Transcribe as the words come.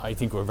I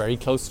think we're very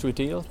close to a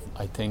deal.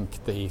 I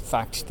think the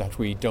fact that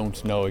we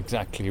don't know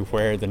exactly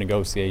where the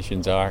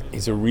negotiations are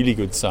is a really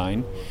good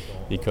sign,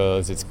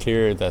 because it's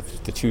clear that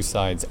the two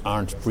sides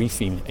aren't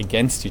briefing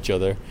against each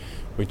other,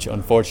 which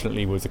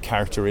unfortunately was a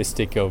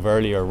characteristic of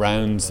earlier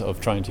rounds of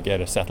trying to get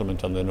a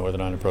settlement on the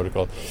Northern Ireland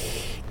Protocol.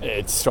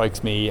 It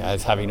strikes me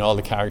as having all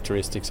the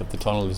characteristics of the tunnel